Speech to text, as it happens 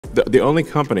The only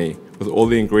company with all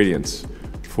the ingredients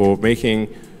for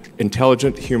making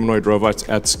intelligent humanoid robots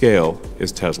at scale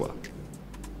is Tesla.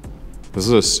 This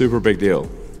is a super big deal.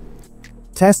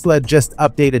 Tesla just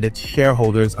updated its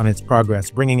shareholders on its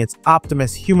progress, bringing its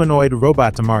Optimus Humanoid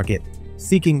robot to market,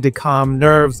 seeking to calm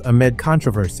nerves amid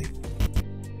controversy.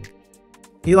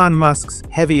 Elon Musk's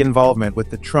heavy involvement with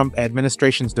the Trump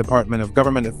administration's Department of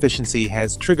Government Efficiency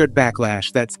has triggered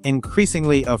backlash that's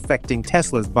increasingly affecting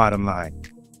Tesla's bottom line.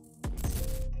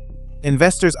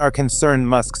 Investors are concerned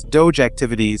Musk's DOGE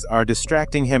activities are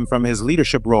distracting him from his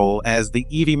leadership role, as the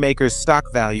EV maker's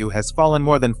stock value has fallen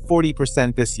more than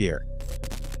 40% this year.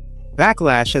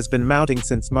 Backlash has been mounting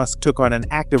since Musk took on an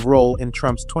active role in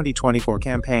Trump's 2024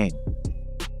 campaign.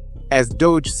 As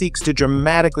DOGE seeks to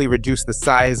dramatically reduce the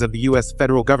size of the U.S.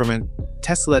 federal government,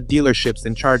 Tesla dealerships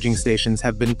and charging stations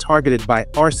have been targeted by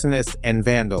arsonists and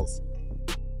vandals.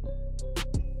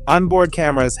 Onboard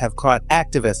cameras have caught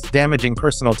activists damaging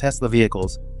personal Tesla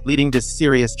vehicles, leading to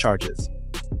serious charges.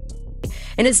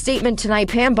 In a statement tonight,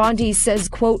 Pam Bondi says,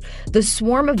 quote, "The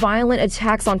swarm of violent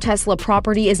attacks on Tesla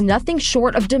property is nothing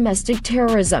short of domestic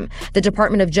terrorism. The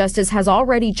Department of Justice has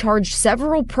already charged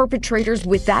several perpetrators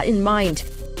with that in mind."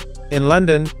 In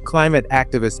London, climate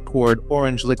activists poured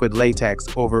orange liquid latex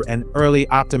over an early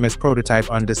Optimus prototype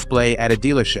on display at a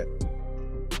dealership.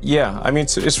 Yeah, I mean,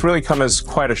 it's really come as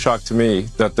quite a shock to me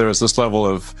that there is this level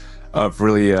of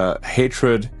really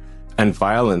hatred and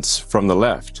violence from the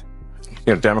left.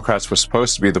 You know, Democrats were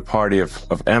supposed to be the party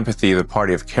of empathy, the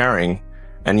party of caring,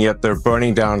 and yet they're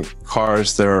burning down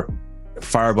cars, they're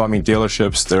firebombing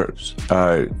dealerships,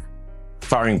 they're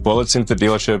firing bullets into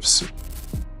dealerships.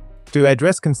 To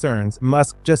address concerns,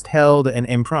 Musk just held an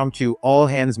impromptu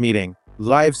all-hands meeting,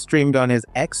 live-streamed on his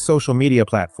X social media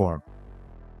platform.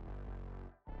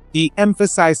 He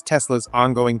emphasized Tesla's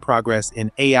ongoing progress in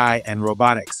AI and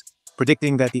robotics,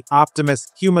 predicting that the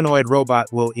Optimus humanoid robot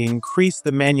will increase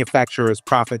the manufacturer's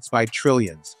profits by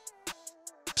trillions.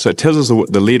 So Tesla's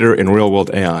the leader in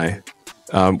real-world AI.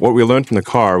 What we learned in the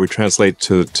car, we translate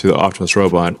to the Optimus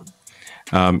robot.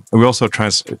 And we also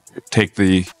take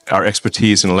our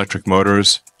expertise in electric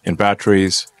motors, in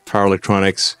batteries, power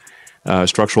electronics,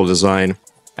 structural design.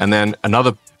 And then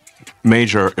another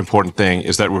major important thing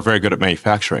is that we're very good at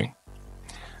manufacturing.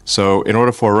 So in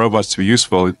order for robots to be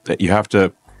useful, they have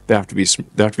to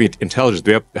be intelligent.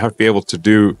 They have to be able to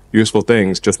do useful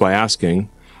things just by asking,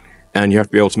 and you have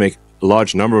to be able to make a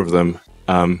large number of them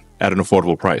at an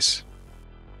affordable price.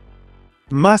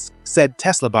 Musk said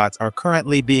Tesla bots are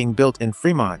currently being built in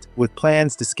Fremont, with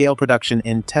plans to scale production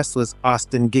in Tesla's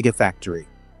Austin Gigafactory.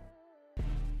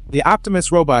 The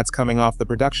Optimus robots coming off the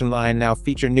production line now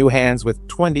feature new hands with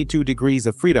 22 degrees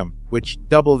of freedom, which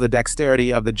double the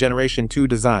dexterity of the Generation 2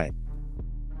 design.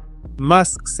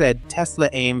 Musk said Tesla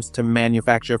aims to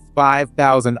manufacture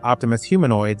 5,000 Optimus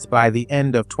humanoids by the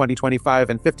end of 2025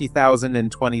 and 50,000 in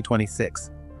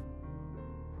 2026.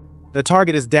 The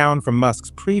target is down from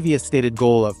Musk's previous stated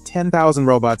goal of 10,000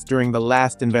 robots during the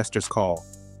last investors' call.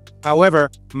 However,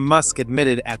 Musk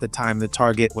admitted at the time the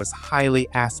target was highly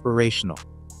aspirational.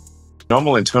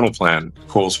 Normal internal plan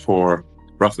calls for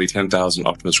roughly 10,000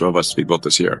 Optimus robots to be built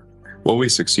this year. Will we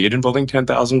succeed in building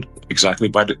 10,000 exactly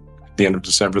by the end of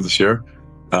December this year?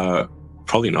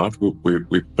 Probably not.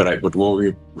 But will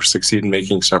we succeed in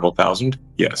making several thousand?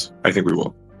 Yes, I think we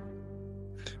will.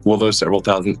 Will those several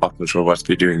thousand Optimus robots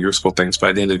be doing useful things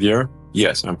by the end of the year?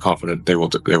 Yes, I'm confident they will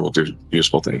do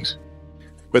useful things.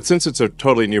 But since it's a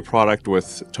totally new product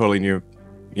with totally new,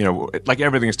 like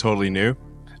everything is totally new,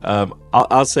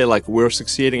 I'll say like we're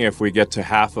succeeding if we get to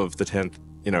half of the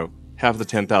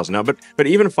 10,000 now. But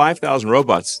even 5,000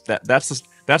 robots, that's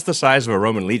the size of a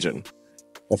Roman legion,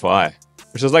 FYI,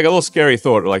 which is like a little scary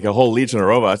thought, like a whole legion of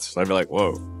robots. I'd be like,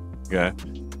 whoa, yeah.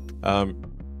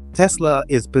 Tesla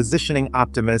is positioning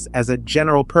Optimus as a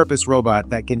general-purpose robot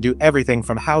that can do everything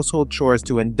from household chores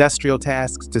to industrial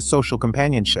tasks to social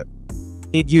companionship.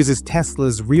 It uses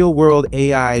Tesla's real-world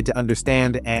AI to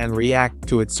understand and react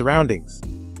to its surroundings.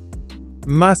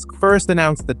 Musk first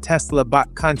announced the Tesla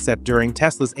bot concept during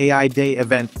Tesla's AI Day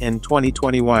event in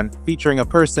 2021, featuring a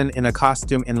person in a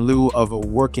costume in lieu of a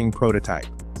working prototype.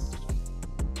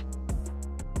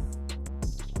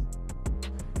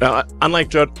 Now, unlike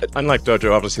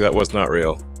Dojo, obviously that was not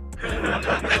real.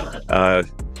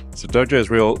 So Dojo is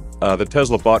real. The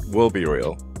Tesla bot will be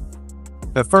real.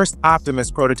 The first Optimus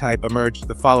prototype emerged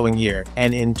the following year,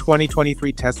 and in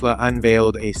 2023, Tesla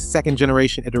unveiled a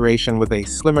second-generation iteration with a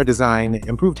slimmer design,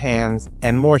 improved hands,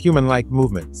 and more human-like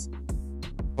movements.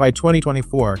 By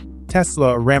 2024,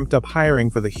 Tesla ramped up hiring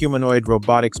for the humanoid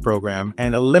robotics program,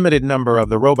 and a limited number of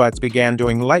the robots began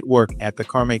doing light work at the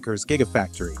carmaker's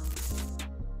Gigafactory.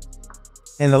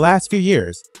 In the last few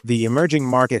years, the emerging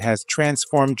market has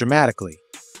transformed dramatically.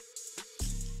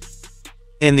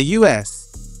 In the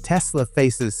US, Tesla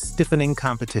faces stiffening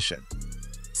competition.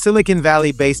 Silicon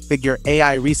Valley-based Figure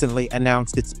AI recently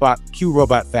announced it bought Q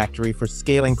Robot Factory for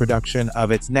scaling production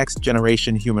of its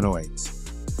next-generation humanoids.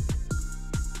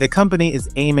 The company is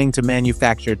aiming to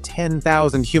manufacture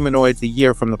 10,000 humanoids a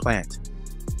year from the plant.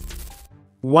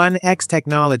 1X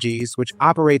Technologies, which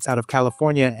operates out of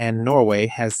California and Norway,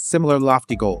 has similar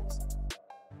lofty goals.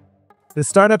 The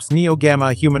startup's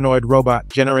NeoGamma humanoid robot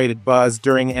generated buzz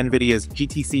during NVIDIA's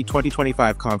GTC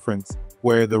 2025 conference,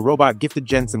 where the robot gifted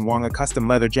Jensen Huang a custom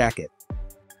leather jacket.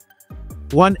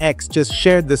 1X just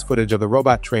shared this footage of the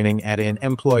robot training at an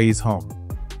employee's home.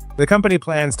 The company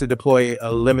plans to deploy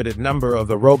a limited number of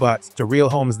the robots to real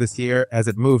homes this year as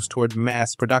it moves toward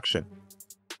mass production.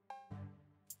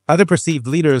 Other perceived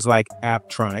leaders like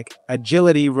Apptronic,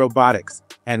 Agility Robotics,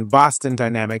 and Boston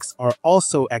Dynamics are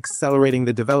also accelerating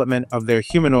the development of their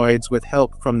humanoids with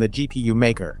help from the GPU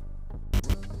maker.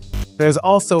 There's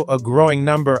also a growing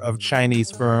number of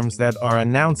Chinese firms that are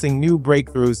announcing new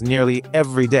breakthroughs nearly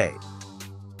every day.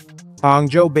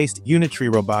 Hangzhou-based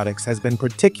Unitree Robotics has been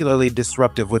particularly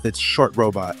disruptive with its short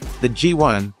robot, the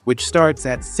G1, which starts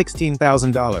at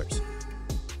 $16,000.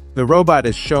 The robot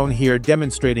is shown here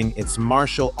demonstrating its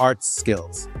martial arts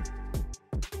skills.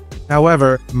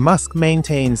 However, Musk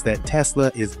maintains that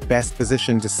Tesla is best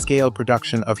positioned to scale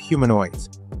production of humanoids.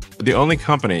 The only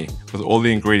company with all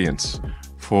the ingredients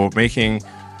for making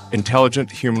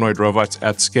intelligent humanoid robots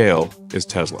at scale is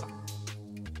Tesla.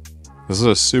 This is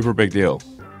a super big deal.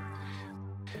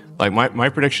 Like my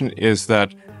prediction is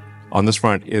that on this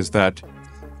front is that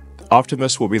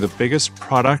Optimus will be the biggest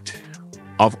product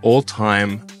of all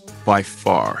time by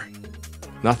far.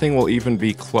 Nothing will even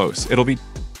be close. I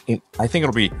think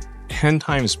it'll be 10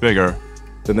 times bigger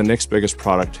than the next biggest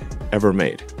product ever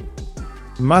made.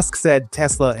 Musk said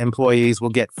Tesla employees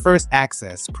will get first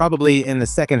access probably in the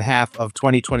second half of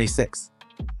 2026.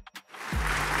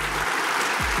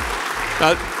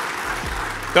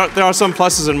 There are some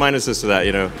pluses and minuses to that,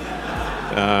 you know,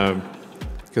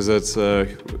 because it's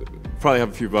probably have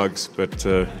a few bugs, but it's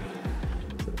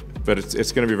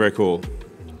going to be very cool.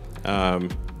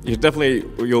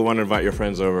 You'll want to invite your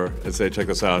friends over and say, check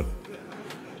this out.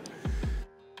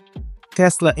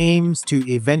 Tesla aims to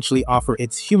eventually offer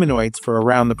its humanoids for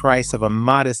around the price of a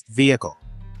modest vehicle.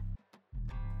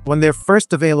 When they're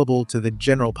first available to the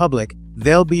general public,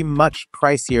 they'll be much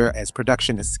pricier as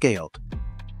production is scaled.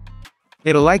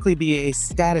 It'll likely be a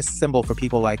status symbol for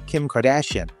people like Kim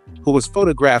Kardashian, who was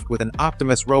photographed with an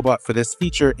Optimus robot for this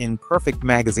feature in Perfect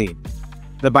magazine.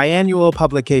 The biannual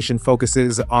publication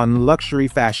focuses on luxury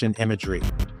fashion imagery.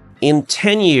 In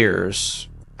 10 years,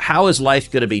 how is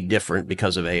life going to be different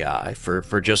because of AI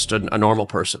for just a normal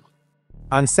person?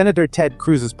 On Senator Ted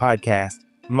Cruz's podcast,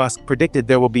 Musk predicted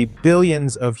there will be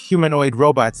billions of humanoid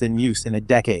robots in use in a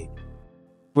decade.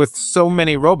 With so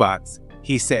many robots,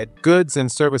 he said goods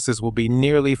and services will be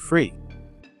nearly free.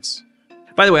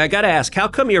 By the way, I got to ask, how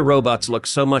come your robots look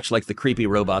so much like the creepy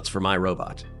robots for my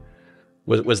robot?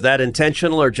 Was that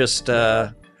intentional or just...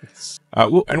 We'll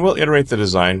iterate the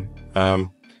design.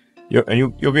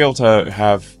 You'll be able to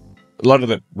have a lot of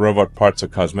the robot parts are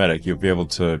cosmetic. You'll be able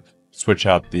to switch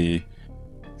out the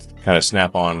kind of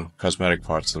snap-on cosmetic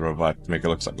parts of the robot to make it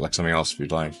look like something else if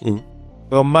you'd like. Mm-hmm.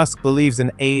 Though Musk believes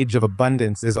an age of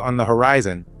abundance is on the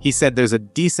horizon, he said there's a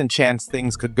decent chance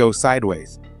things could go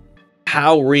sideways.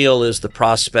 How real is the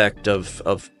prospect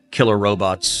of killer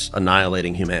robots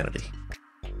annihilating humanity?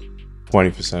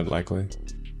 20% likely.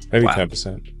 Maybe Wow.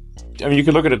 10%. I mean, you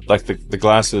could look at it like the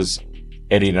glass is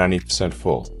 80-90%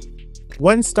 full.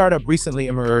 One startup recently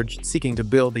emerged seeking to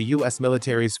build the U.S.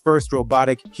 military's first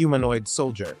robotic humanoid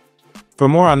soldier. For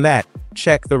more on that,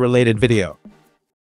 check the related video.